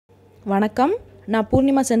வணக்கம், நான்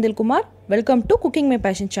Purnima Senthilkumar. Welcome to cooking my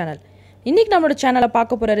passion channel. இன்றைக்கி நம்மளோட சேனலில்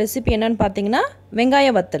பார்க்க போகிற ரெசிபி என்னென்னு பார்த்தீங்கன்னா வெங்காய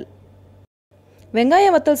வத்தல். வெங்காய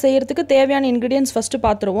வத்தல் செய்கிறதுக்கு தேவையான இன்க்ரீடியன்ட்ஸ் ஃபஸ்ட்டு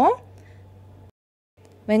பார்த்துருவோம்.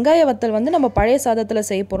 வெங்காய வத்தல் நம்ம பழைய சாதத்தில்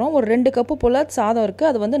செய்ய போகிறோம். ஒரு 2 கப்பு போல் சாதம் இருக்குது.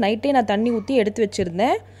 அது நைட்டே நான் தண்ணி ஊற்றி எடுத்து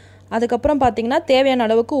வச்சுருந்தேன். அதுக்கப்புறம் பார்த்திங்கன்னா தேவையான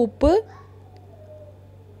அளவுக்கு உப்பு,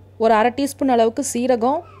 ஒரு 1/2 டீஸ்பூன் அளவுக்கு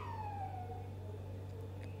சீரகம்,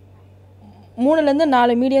 3லேருந்து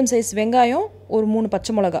 4 மீடியம் சைஸ் வெங்காயம், ஒரு 3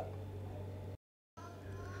 பச்சை மிளகா.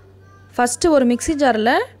 ஃபஸ்ட்டு ஒரு மிக்ஸி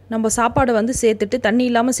ஜாரில் நம்ம சாப்பாடு சேர்த்துட்டு தண்ணி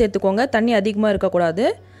இல்லாமல் சேர்த்துக்கோங்க. தண்ணி அதிகமாக இருக்கக்கூடாது.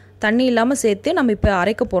 தண்ணி இல்லாமல் சேர்த்து நம்ம இப்போ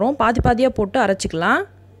அரைக்க போகிறோம். பாதி பாதியாக போட்டு அரைச்சிக்கலாம்.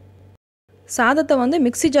 சாதத்தை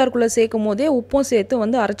மிக்ஸி ஜாருக்குள்ளே சேர்க்கும் போதே உப்பும்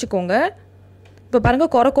சேர்த்து அரைச்சிக்கோங்க. இப்போ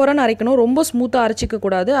பாருங்கள், குறைன்னு அரைக்கணும். ரொம்ப ஸ்மூத்தாக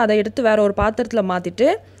அரைச்சிக்கக்கூடாது. அதை எடுத்து வேறு ஒரு பாத்திரத்தில் மாற்றிட்டு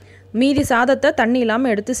மீதி சாதத்தை தண்ணி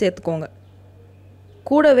இல்லாமல் எடுத்து சேர்த்துக்கோங்க.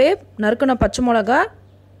 கூடவே நறுக்கின பச்சை மிளகா,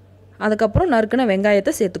 அதுக்கப்புறம் நறுக்கின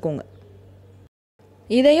வெங்காயத்தை சேர்த்துக்கோங்க.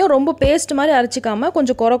 இதையும் ரொம்ப பேஸ்ட் மாதிரி அரைச்சிக்காமல்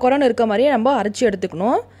கொஞ்சம் குறைன்னு இருக்க மாதிரியே நம்ம அரைச்சி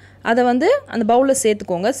எடுத்துக்கணும். அதை அந்த பவுலில்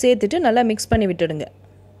சேர்த்துக்கோங்க. சேர்த்துட்டு நல்லா மிக்ஸ் பண்ணி விட்டுடுங்க.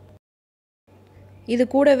 இது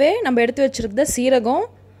கூடவே நம்ம எடுத்து வச்சுருக்க சீரகம்,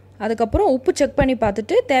 அதுக்கப்புறம் உப்பு செக் பண்ணி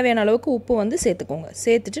பார்த்துட்டு தேவையான அளவுக்கு உப்பு சேர்த்துக்கோங்க.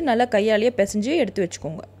 சேர்த்துட்டு நல்லா கையாலேயே பிசைஞ்சு எடுத்து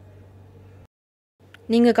வச்சுக்கோங்க.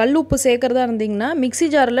 நீங்கள் கல் உப்பு சேர்க்குறதா இருந்தீங்கன்னா மிக்ஸி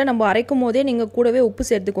ஜாரில் நம்ம அரைக்கும் போதே நீங்கள் கூடவே உப்பு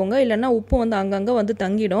சேர்த்துக்கோங்க. இல்லைன்னா உப்பு அங்கங்கே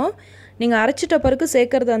தங்கிடும். நீங்கள் அரைச்சிட்ட பிறகு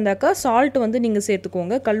சேர்க்குறதா இருந்தாக்கா சால்ட் நீங்கள்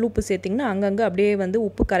சேர்த்துக்கோங்க. கல் உப்பு சேர்த்திங்கன்னா அங்கங்கே அப்படியே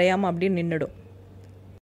உப்பு கரையாமல் அப்படியே நின்றுடும்.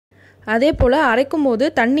 அதே போல் அரைக்கும் போது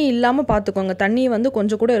தண்ணி இல்லாமல் பார்த்துக்கோங்க. தண்ணி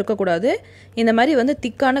கொஞ்சம் கூட இருக்கக்கூடாது. இந்த மாதிரி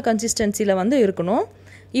திக்கான கன்சிஸ்டன்சியில் இருக்கணும்.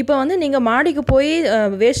 இப்போ நீங்கள் மாடிக்கு போய்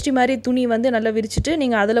வேஷ்டி மாதிரி துணி நல்லா விரிச்சிட்டு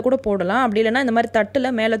நீங்கள் அதில் கூட போடலாம். அப்படி இல்லைனா இந்த மாதிரி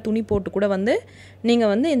தட்டில் மேலே துணி போட்டு கூட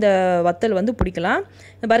நீங்கள் இந்த வத்தல் பிடிக்கலாம்.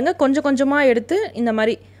 பாருங்கள், கொஞ்சம் கொஞ்சமாக எடுத்து இந்த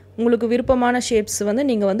மாதிரி உங்களுக்கு விருப்பமான ஷேப்ஸ்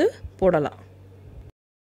நீங்கள் போடலாம்.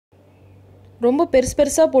 ரொம்ப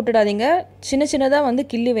பெருசாக போட்டுடாதீங்க. சின்ன சின்னதாக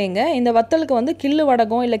கிள்ளு வைங்க. இந்த வத்தலுக்கு கிள்ளு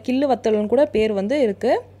வடகம் இல்லை கிள்ளு வத்தல்னு கூட பேர்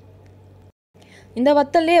இருக்குது. இந்த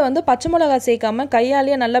வத்தல்லே பச்சை மிளகா சேர்க்காமல்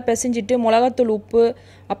கையாலேயே நல்லா பிசைஞ்சிட்டு மிளகாத்தூள், உப்பு,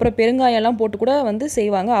 அப்புறம் பெருங்காயம்லாம் போட்டு கூட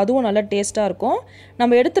செய்வாங்க. அதுவும் நல்லா டேஸ்ட்டாக இருக்கும்.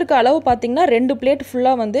 நம்ம எடுத்துருக்க அளவு பார்த்திங்கன்னா 2 பிளேட்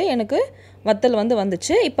ஃபுல்லாக எனக்கு வத்தல்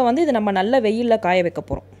வந்துச்சு. இப்போ இது நம்ம நல்ல வெயிலில் காய வைக்க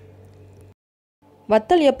போகிறோம்.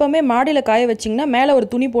 வத்தல் எப்போவுமே மாடியில் காய வச்சிங்கன்னா மேலே ஒரு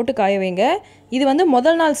துணி போட்டு காய வைங்க. இது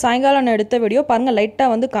முதல் நாள் சாயங்காலம் நான் எடுத்த வீடியோ பாருங்கள்,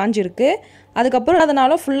 லைட்டாக காஞ்சிருக்கு. அதுக்கப்புறம்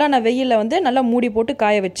அதனால் ஃபுல்லாக நான் வெயிலில் நல்லா மூடி போட்டு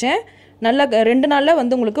காய வச்சேன். நல்லா 2 நாளில்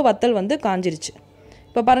உங்களுக்கு வத்தல் காஞ்சிருச்சு.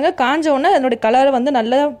 இப்போ பாருங்கள், காஞ்சோடனே அதனுடைய கலர்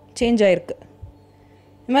நல்லா சேஞ்ச் ஆகிருக்கு.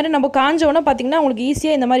 இது மாதிரி நம்ம காஞ்சோடனே பார்த்திங்கன்னா உங்களுக்கு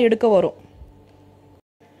ஈஸியாக இந்த மாதிரி எடுக்க வரும்.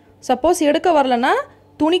 சப்போஸ் எடுக்க வரலன்னா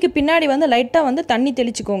துணிக்கு பின்னாடி லைட்டாக தண்ணி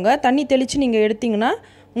தெளிச்சிக்கோங்க. தண்ணி தெளித்து நீங்கள் எடுத்திங்கன்னா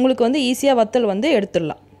உங்களுக்கு ஈஸியாக வத்தல்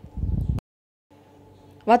எடுத்துடலாம்.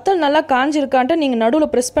 வத்தல் நல்லா காஞ்சிருக்கான்ட்டு நீங்கள்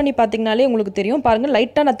நடுவில் ப்ரெஸ் பண்ணி பார்த்திங்கனாலே உங்களுக்கு தெரியும். பாருங்கள்,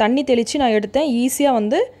 லைட்டாக நான் தண்ணி தெளித்து நான் எடுத்தேன்.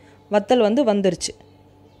 ஈஸியாக வத்தல் வந்துருச்சு.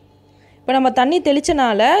 இப்போ நம்ம தண்ணி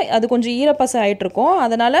தெளித்தனால அது கொஞ்சம் ஈரப்பசை ஆகிட்ருக்கோம்.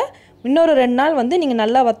 அதனால் இன்னொரு 2 நாள் நீங்கள்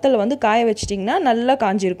நல்லா வத்தல் காய வச்சிட்டிங்கன்னா நல்லா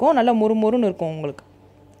காஞ்சிருக்கும். நல்லா மொறுன்னு இருக்கும் உங்களுக்கு.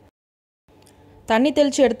 தண்ணி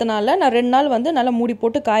தெளித்து எடுத்தனால நான் 2 நாள் நல்லா மூடி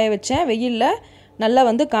போட்டு காய வச்சேன். வெயிலில் நல்லா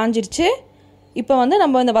காஞ்சிருச்சு. இப்போ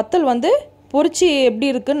நம்ம இந்த வத்தல் பொரிச்சு எப்படி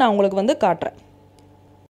இருக்குன்னு நான் உங்களுக்கு காட்டுறேன்.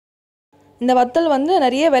 இந்த வத்தல்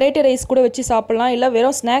நிறைய வெரைட்டி ரைஸ் கூட வச்சு சாப்பிட்லாம். இல்லை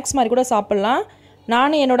வெறும் ஸ்நாக்ஸ் மாதிரி கூட சாப்பிட்லாம்.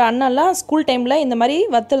 நானும் என்னோடய அண்ணெல்லாம் ஸ்கூல் டைமில் இந்த மாதிரி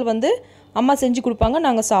வத்தல் அம்மா செஞ்சு கொடுப்பாங்க,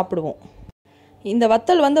 நாங்கள் சாப்பிடுவோம். இந்த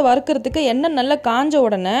வத்தல் வறுக்கிறதுக்கு எண்ணெய் நல்லா காஞ்ச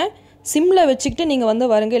உடனே சிம்மில் வச்சுக்கிட்டு நீங்கள்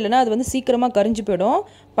வருங்க. இல்லைனா அது சீக்கிரமாக கரிஞ்சு போயிடும்.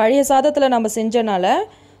 பழைய சாதத்தில் நம்ம செஞ்சனால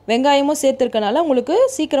வெங்காயமும் சேர்த்துருக்கனால உங்களுக்கு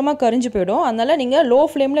சீக்கிரமாக கரிஞ்சு போயிடும். அதனால் நீங்கள் லோ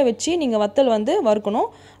ஃப்ளேமில் வச்சு நீங்கள் வத்தல் வறுக்கணும்.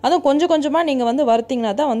 அதுவும் கொஞ்சம் கொஞ்சமாக நீங்கள்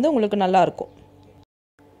வறுத்திங்கன்னா தான் உங்களுக்கு நல்லாயிருக்கும்.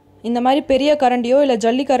 இந்த மாதிரி பெரிய கரண்டியோ இல்லை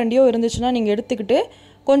ஜல்லி கரண்டியோ இருந்துச்சுன்னா நீங்கள் எடுத்துக்கிட்டு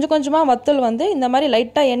கொஞ்சம் கொஞ்சமாக வத்தல் இந்த மாதிரி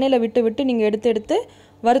லைட்டாக எண்ணெயில் விட்டு நீங்கள் எடுத்து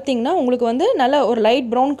வறுத்திங்கன்னா உங்களுக்கு நல்ல ஒரு லைட்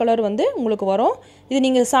ப்ரௌன் கலர் உங்களுக்கு வரும். இது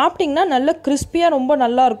நீங்கள் சாப்பிட்டிங்கன்னா நல்ல கிறிஸ்பியாக ரொம்ப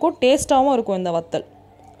நல்லாயிருக்கும். டேஸ்ட்டாகவும் இருக்கும் இந்த வத்தல்.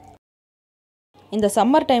 இந்த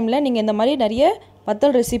சம்மர் டைமில் நீங்கள் இந்த மாதிரி நிறைய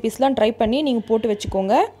வத்தல் ரெசிபீஸ்லாம் ட்ரை பண்ணி நீங்கள் போட்டு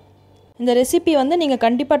வச்சுக்கோங்க. இந்த ரெசிபி நீங்கள்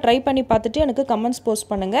கண்டிப்பாக ட்ரை பண்ணி பார்த்துட்டு எனக்கு கமெண்ட்ஸ் போஸ்ட்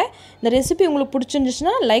பண்ணுங்கள். இந்த ரெசிபி உங்களுக்கு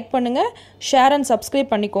பிடிச்சிருந்துச்சுன்னா லைக் பண்ணுங்கள், ஷேர் அண்ட்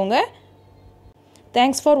சப்ஸ்கிரைப் பண்ணிக்கோங்க.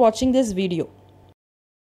 தேங்க்ஸ் ஃபார் வாட்சிங் திஸ் வீடியோ.